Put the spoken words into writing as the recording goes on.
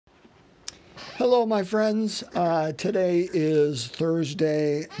Hello, my friends. Today is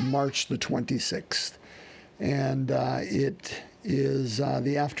Thursday, March the 26th, and it is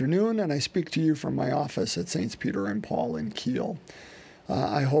the afternoon, and I speak to you from my office at Saints Peter and Paul in Kiel.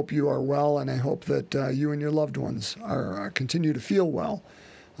 I hope you are well, and I hope that you and your loved ones continue to feel well,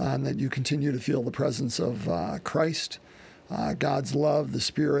 and that you continue to feel the presence of Christ, God's love, the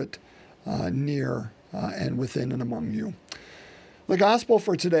Spirit near and within and among you. The gospel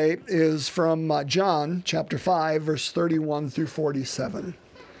for today is from John chapter 5, verse 31 through 47.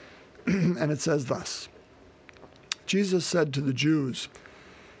 And it says thus: Jesus said to the Jews,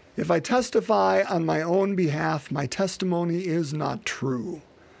 "If I testify on my own behalf, my testimony is not true.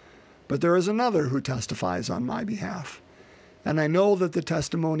 But there is another who testifies on my behalf, and I know that the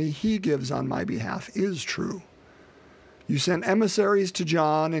testimony he gives on my behalf is true. You sent emissaries to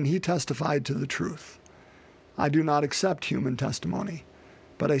John, and he testified to the truth. I do not accept human testimony,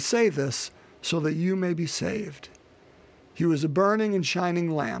 but I say this so that you may be saved. He was a burning and shining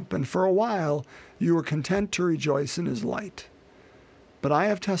lamp, and for a while you were content to rejoice in his light. But I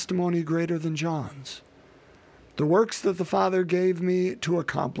have testimony greater than John's. The works that the Father gave me to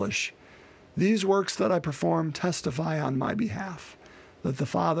accomplish, these works that I perform testify on my behalf, that the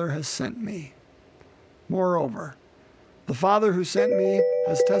Father has sent me. Moreover, the Father who sent me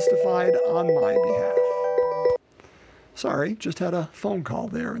has testified on my behalf." Sorry, just had a phone call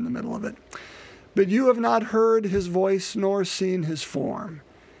there in the middle of it. "But you have not heard his voice nor seen his form,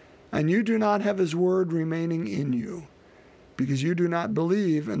 and you do not have his word remaining in you, because you do not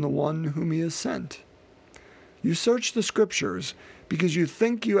believe in the one whom he has sent. You search the Scriptures because you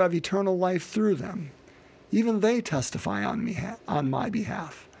think you have eternal life through them. Even they testify on my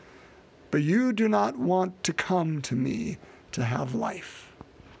behalf. But you do not want to come to me to have life.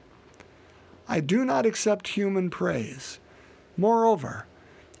 I do not accept human praise. Moreover,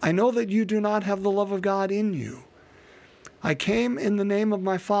 I know that you do not have the love of God in you. I came in the name of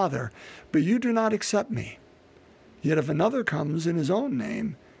my Father, but you do not accept me. Yet if another comes in his own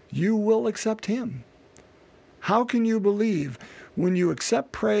name, you will accept him. How can you believe when you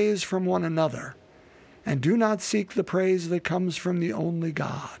accept praise from one another and do not seek the praise that comes from the only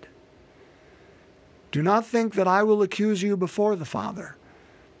God? Do not think that I will accuse you before the Father.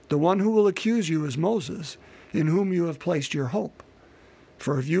 The one who will accuse you is Moses, in whom you have placed your hope.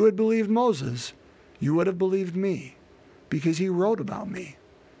 For if you had believed Moses, you would have believed me, because he wrote about me.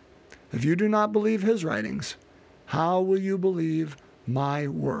 If you do not believe his writings, how will you believe my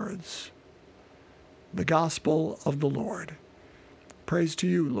words?" The Gospel of the Lord. Praise to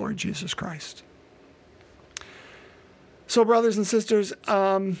you, Lord Jesus Christ. So, brothers and sisters,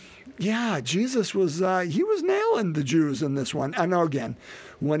 Jesus was nailing the Jews in this one. And now again,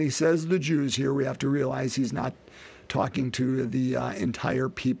 when he says the Jews here, we have to realize he's not talking to the entire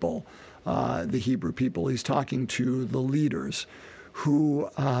people, the Hebrew people. He's talking to the leaders who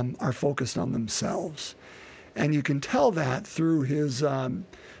are focused on themselves. And you can tell that through his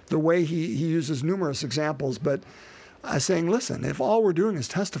the way he uses numerous examples, but saying, listen, if all we're doing is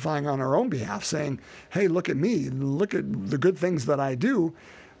testifying on our own behalf, saying, hey, look at me, look at the good things that I do,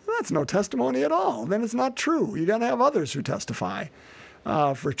 that's no testimony at all. Then it's not true. You got to have others who testify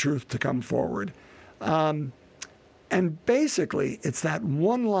for truth to come forward. And basically, it's that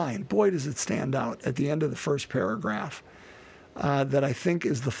one line, boy, does it stand out at the end of the first paragraph, that I think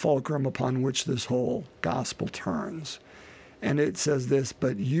is the fulcrum upon which this whole gospel turns. And it says this: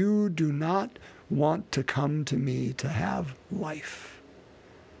 "But you do not want to come to me to have life.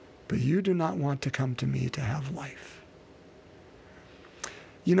 But you do not want to come to me to have life."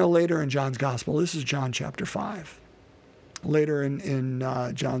 You know, later in John's Gospel, this is John chapter 5. Later in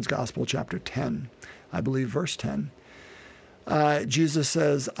John's Gospel, chapter 10, I believe verse 10, Jesus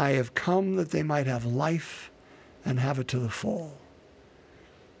says, "I have come that they might have life and have it to the full."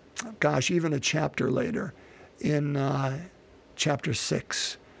 Gosh, even a chapter later, in chapter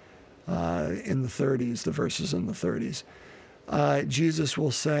 6, in the 30s, the verses in the 30s, Jesus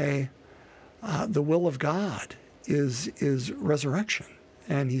will say, the will of God is resurrection.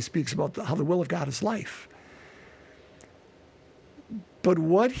 And he speaks about how the will of God is life. But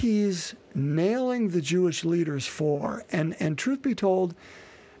what he's nailing the Jewish leaders for, and truth be told,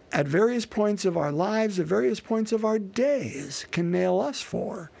 at various points of our lives, at various points of our days, can nail us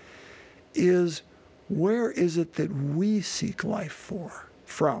for, is where is it that we seek life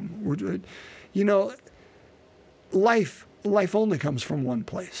from? You know, life only comes from one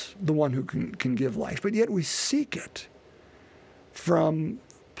place, the one who can give life, but yet we seek it from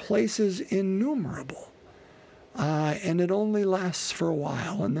places innumerable. And it only lasts for a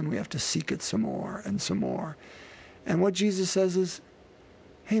while, and then we have to seek it some more and some more. And what Jesus says is,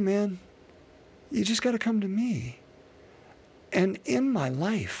 hey man, You just got to come to me. And in my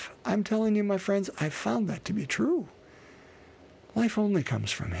life, I'm telling you, my friends, I've found that to be true. Life only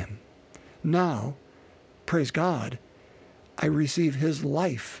comes from him. Now, praise God, I receive his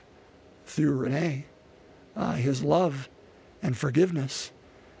life through Renee, his love and forgiveness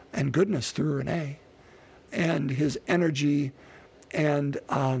and goodness through Renee, and his energy and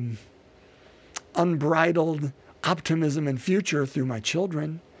unbridled optimism and future through my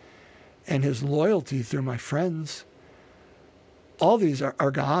children, and his loyalty through my friends. All these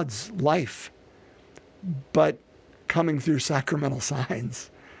are God's life, but coming through sacramental signs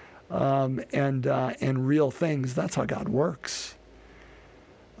and real things. That's how God works.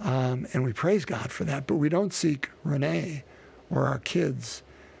 And we praise God for that, but we don't seek Renee or our kids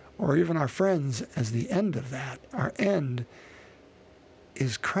or even our friends as the end of that. Our end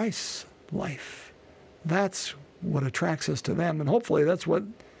is Christ's life. That's what attracts us to them, and hopefully that's what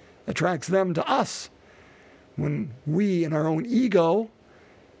attracts them to us. When we, in our own ego,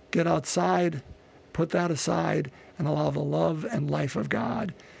 get outside, put that aside, and allow the love and life of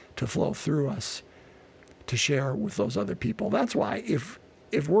God to flow through us to share with those other people. That's why if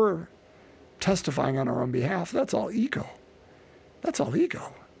we're testifying on our own behalf, that's all ego. That's all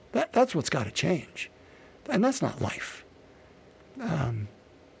ego. That's what's got to change. And that's not life.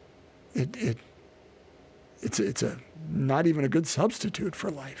 It's not even a good substitute for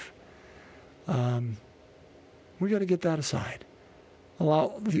life. We got to get that aside.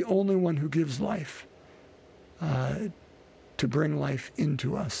 Allow the only one who gives life to bring life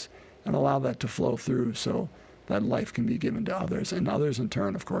into us and allow that to flow through so that life can be given to others, and others in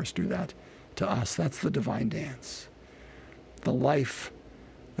turn, of course, do that to us. That's the divine dance. The life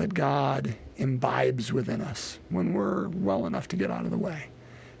that God imbibes within us when we're well enough to get out of the way.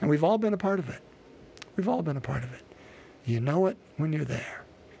 And we've all been a part of it. We've all been a part of it. You know it when you're there.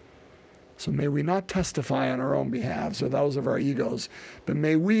 So may we not testify on our own behalves or those of our egos, but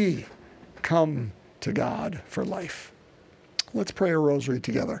may we come to God for life. Let's pray a rosary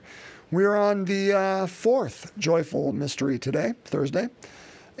together. We're on the fourth joyful mystery today, Thursday,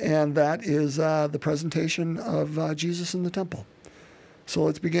 and that is the presentation of Jesus in the temple. So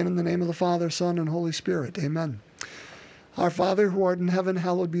let's begin in the name of the Father, Son, and Holy Spirit. Amen. Our Father, who art in heaven,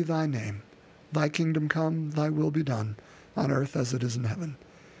 hallowed be thy name. Thy kingdom come, thy will be done, on earth as it is in heaven.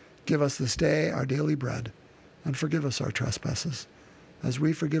 Give us this day our daily bread, and forgive us our trespasses, as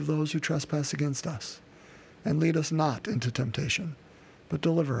we forgive those who trespass against us. And lead us not into temptation, but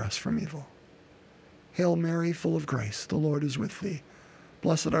deliver us from evil. Hail Mary, full of grace, the Lord is with thee.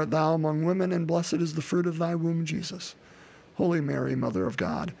 Blessed art thou among women, and blessed is the fruit of thy womb, Jesus. Holy Mary, Mother of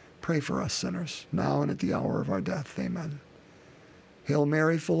God, pray for us sinners, now and at the hour of our death. Amen. Hail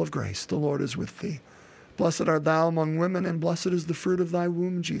Mary, full of grace, the Lord is with thee. Blessed art thou among women, and blessed is the fruit of thy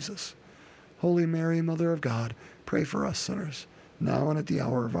womb, Jesus. Holy Mary, Mother of God, pray for us sinners, now and at the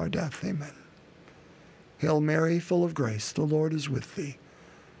hour of our death. Amen. Hail Mary, full of grace, the Lord is with thee.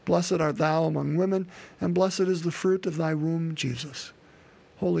 Blessed art thou among women, and blessed is the fruit of thy womb, Jesus.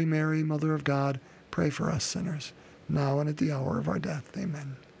 Holy Mary, Mother of God, pray for us sinners, now and at the hour of our death.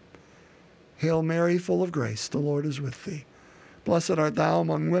 Amen. Hail Mary, full of grace, the Lord is with thee. Blessed art thou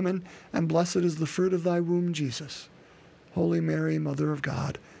among women, and blessed is the fruit of thy womb, Jesus. Holy Mary, Mother of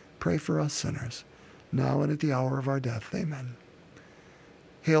God, pray for us sinners, now and at the hour of our death. Amen.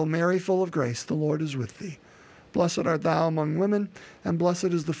 Hail Mary, full of grace, the Lord is with thee. Blessed art thou among women, and blessed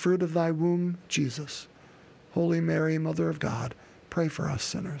is the fruit of thy womb, Jesus. Holy Mary, Mother of God, pray for us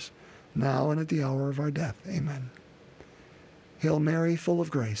sinners, now and at the hour of our death. Amen. Hail Mary, full of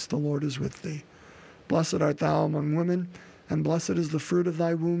grace, the Lord is with thee. Blessed art thou among women, and blessed is the fruit of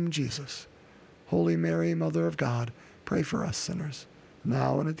thy womb, Jesus. Holy Mary, Mother of God, pray for us sinners,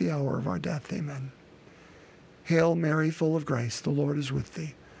 now and at the hour of our death. Amen. Hail Mary, full of grace, the Lord is with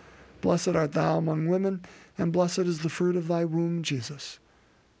thee. Blessed art thou among women, and blessed is the fruit of thy womb, Jesus.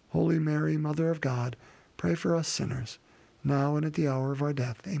 Holy Mary, Mother of God, pray for us sinners, now and at the hour of our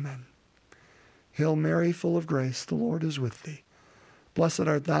death. Amen. Hail Mary, full of grace, the Lord is with thee. Blessed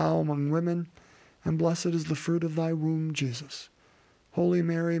art thou among women, and blessed is the fruit of thy womb, Jesus. Holy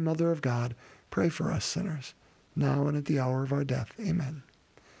Mary, Mother of God, pray for us sinners, now and at the hour of our death. Amen.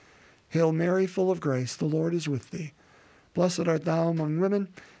 Hail Mary, full of grace, the Lord is with thee. Blessed art thou among women,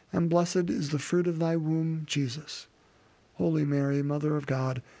 and blessed is the fruit of thy womb, Jesus. Holy Mary, Mother of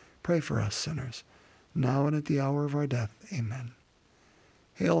God, pray for us sinners, now and at the hour of our death. Amen.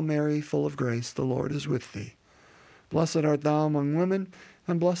 Hail Mary, full of grace, the Lord is with thee. Blessed art thou among women,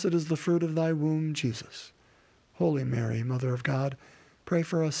 and blessed is the fruit of thy womb, Jesus. Holy Mary, Mother of God, pray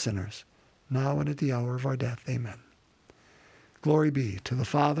for us sinners, now and at the hour of our death. Amen. Glory be to the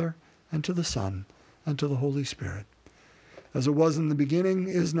Father, and to the Son, and to the Holy Spirit, as it was in the beginning,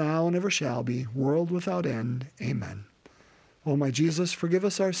 is now, and ever shall be, world without end. Amen. O my Jesus, forgive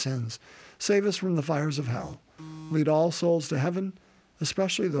us our sins, save us from the fires of hell, lead all souls to heaven,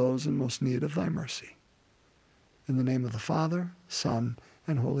 especially those in most need of thy mercy. In the name of the Father, Son,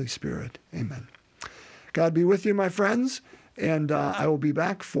 and Holy Spirit. Amen. God be with you, my friends, and I will be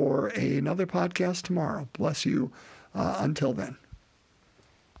back for another podcast tomorrow. Bless you until then.